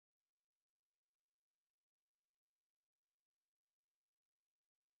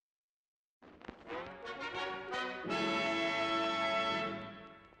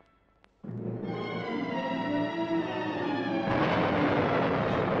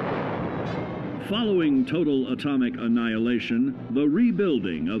Following total atomic annihilation, the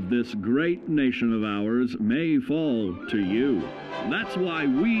rebuilding of this great nation of ours may fall to you. That's why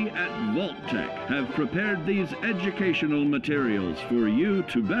we at Vault-Tec have prepared these educational materials for you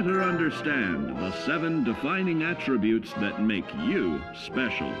to better understand the 7 defining attributes that make you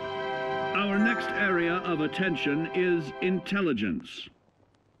special. Our next area of attention is intelligence.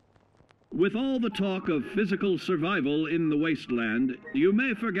 With all the talk of physical survival in the wasteland, you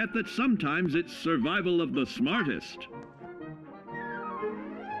may forget that sometimes it's survival of the smartest.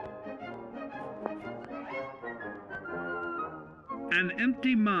 An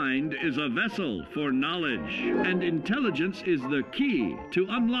empty mind is a vessel for knowledge, and intelligence is the key to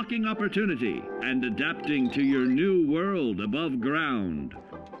unlocking opportunity and adapting to your new world above ground.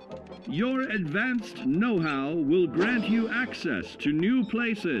 Your advanced know-how will grant you access to new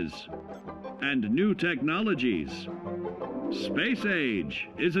places and new technologies. Space age,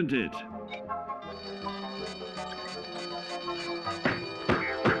 isn't it?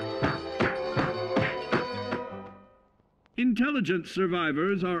 Intelligent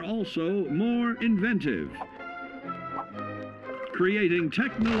survivors are also more inventive, creating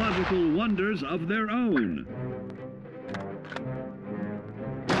technological wonders of their own.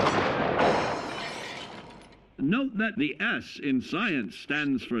 Note that the S in science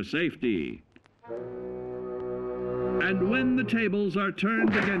stands for safety. And when the tables are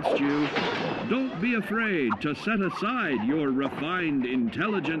turned against you, don't be afraid to set aside your refined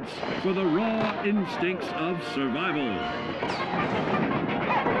intelligence for the raw instincts of survival.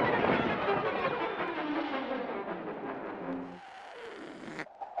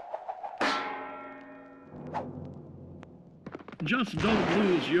 Just don't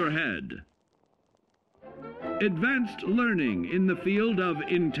lose your head. Advanced learning in the field of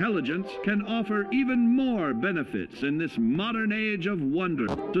intelligence can offer even more benefits in this modern age of wonder.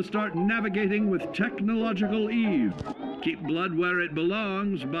 To start navigating with technological ease, keep blood where it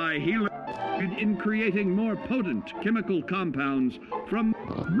belongs by healing in creating more potent chemical compounds from.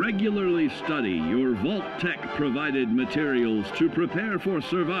 Regularly study your Vault-Tec provided materials to prepare for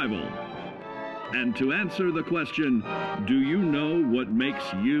survival. And to answer the question, do you know what makes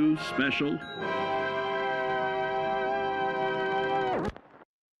you special?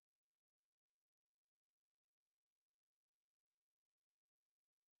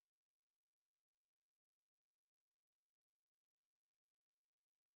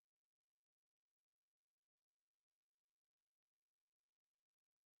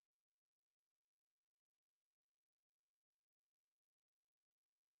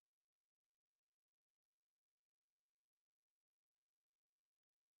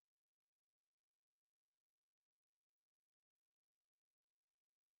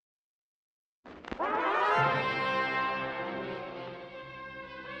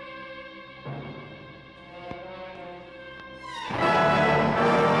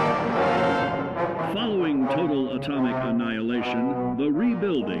 Following total atomic annihilation, the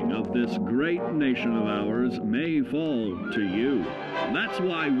rebuilding of this great nation of ours may fall to you. That's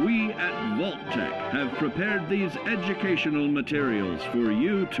why we at Vault-Tec have prepared these educational materials for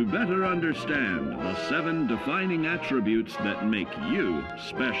you to better understand the 7 defining attributes that make you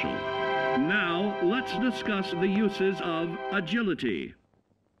special. Now, let's discuss the uses of agility.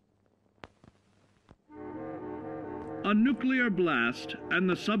 A nuclear blast and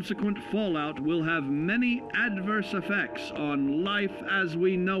the subsequent fallout will have many adverse effects on life as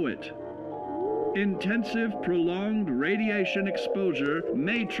we know it. Intensive, prolonged radiation exposure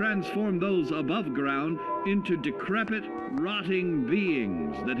may transform those above ground into decrepit, rotting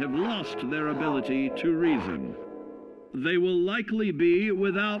beings that have lost their ability to reason. They will likely be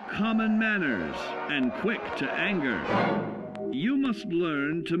without common manners and quick to anger. You must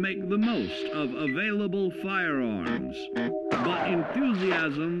learn to make the most of available firearms, but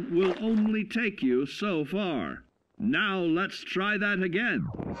enthusiasm will only take you so far. Now let's try that again.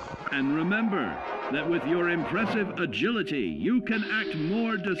 And remember that with your impressive agility, you can act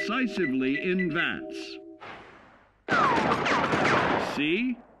more decisively in VATS.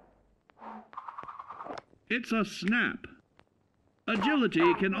 See? It's a snap.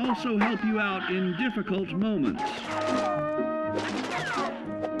 Agility can also help you out in difficult moments.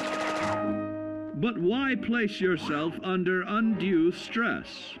 But why place yourself under undue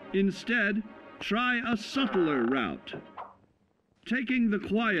stress? Instead, try a subtler route. Taking the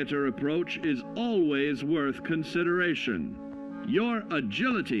quieter approach is always worth consideration. Your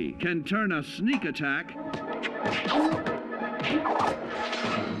agility can turn a sneak attack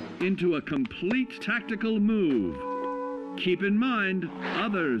into a complete tactical move. Keep in mind,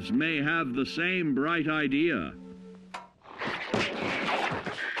 others may have the same bright idea.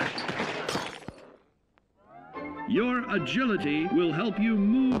 Your agility will help you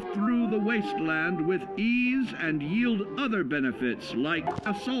move through the wasteland with ease and yield other benefits like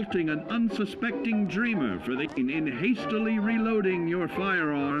assaulting an unsuspecting dreamer in hastily reloading your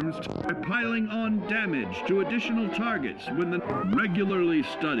firearms or piling on damage to additional targets regularly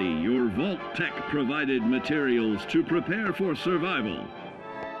study your Vault-Tec provided materials to prepare for survival.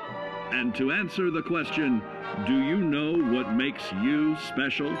 And to answer the question, do you know what makes you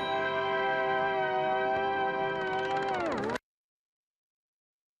special?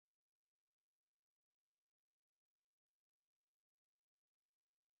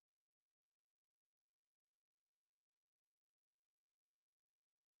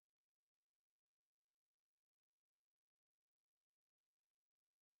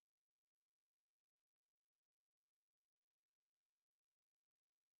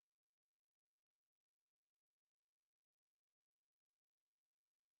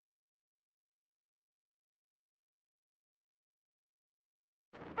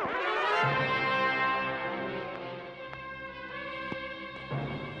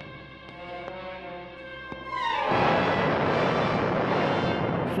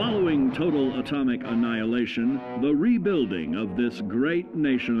 Following total atomic annihilation, the rebuilding of this great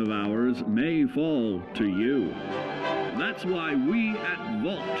nation of ours may fall to you. That's why we at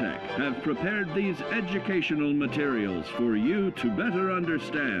Vault-Tec have prepared these educational materials for you to better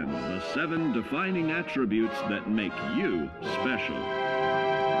understand the 7 defining attributes that make you special.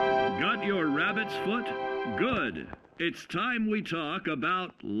 Got your rabbit's foot? Good. It's time we talk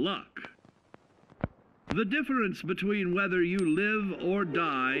about luck. The difference between whether you live or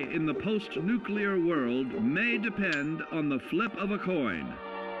die in the post-nuclear world may depend on the flip of a coin.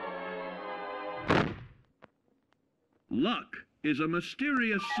 Luck is a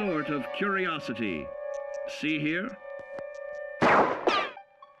mysterious sort of curiosity. See here? A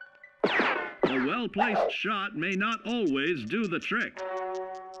well-placed shot may not always do the trick.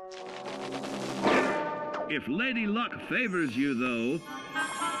 If Lady Luck favors you, though,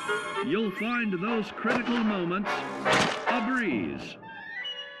 you'll find those critical moments a breeze.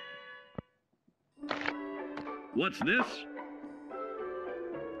 What's this?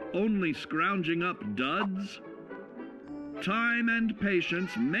 Only scrounging up duds? Time and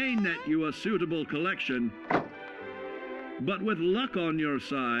patience may net you a suitable collection, but with luck on your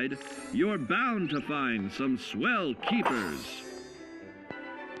side, you're bound to find some swell keepers.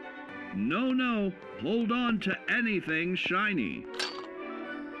 No, hold on to anything shiny.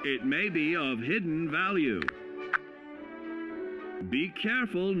 It may be of hidden value. Be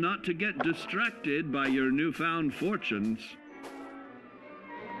careful not to get distracted by your newfound fortunes.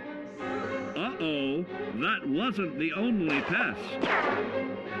 Uh-oh, that wasn't the only pest.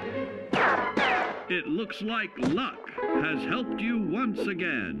 It looks like luck has helped you once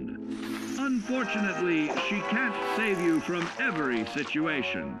again. Unfortunately, she can't save you from every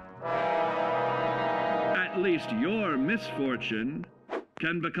situation. At least your misfortune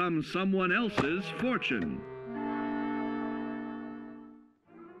can become someone else's fortune.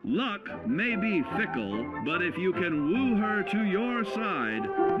 Luck may be fickle, but if you can woo her to your side,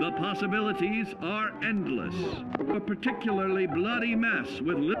 the possibilities are endless. A particularly bloody mess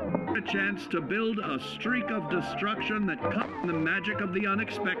with a chance to build a streak of destruction that cuts the magic of the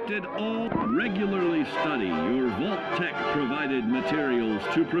unexpected. All regularly study your Vault-Tec provided materials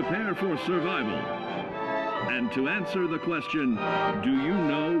to prepare for survival. And to answer the question, do you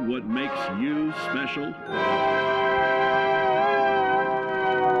know what makes you special?